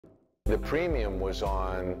The premium was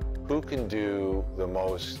on who can do the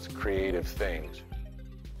most creative things.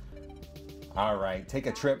 All right, take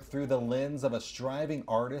a trip through the lens of a striving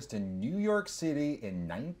artist in New York City in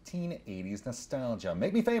 1980s nostalgia.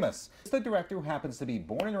 Make Me Famous. It's the director who happens to be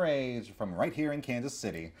born and raised from right here in Kansas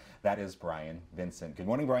City. That is Brian Vincent. Good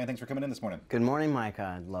morning, Brian. Thanks for coming in this morning. Good morning,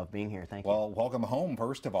 Micah. I love being here. Thank you. Well, welcome home,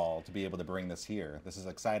 first of all, to be able to bring this here. This is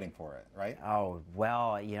exciting for it, right? Oh,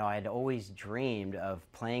 well, you know, I'd always dreamed of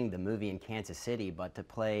playing the movie in Kansas City, but to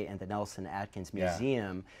play in the NELSON-ATKINS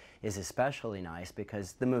Museum is especially nice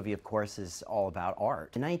because the movie, of course, is all about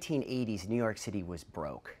art. In the 1980s, New York City was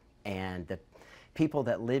broke, and the people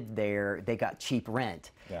that lived there, they got cheap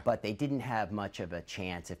rent, but they didn't have much of a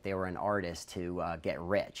chance if they were an artist to get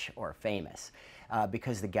rich or famous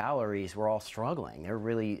because the galleries were all struggling. They're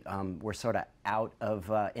really, were sort of out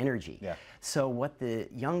of energy. So what the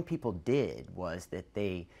young people did was that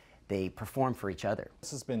they performed for each other.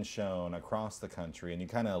 This has been shown across the country, and you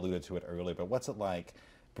kind of alluded to it earlier, but what's it like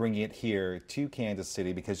bringing it here to Kansas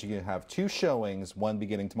City, because you have two showings, one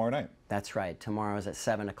beginning tomorrow night? That's right. Tomorrow's at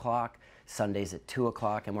 7 o'clock, Sunday's at 2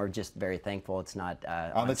 o'clock, and we're just very thankful it's not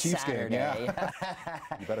on the Chiefs game. Yeah.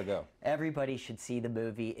 You better go. Everybody should see the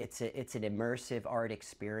movie. It's an immersive art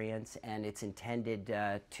experience, and it's intended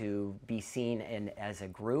to be seen as a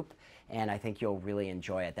group, and I think you'll really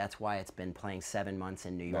enjoy it. That's why it's been playing 7 months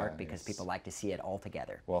in New York, because people like to see it all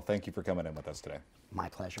together. Well, thank you for coming in with us today. My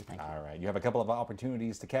pleasure. Thank you. All right. You have a couple of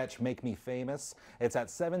opportunities to catch Make Me Famous. It's at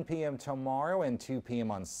 7 p.m. tomorrow and 2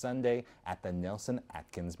 p.m. on Sunday at the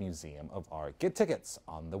NELSON-ATKINS Museum of Art. Get tickets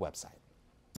on the website.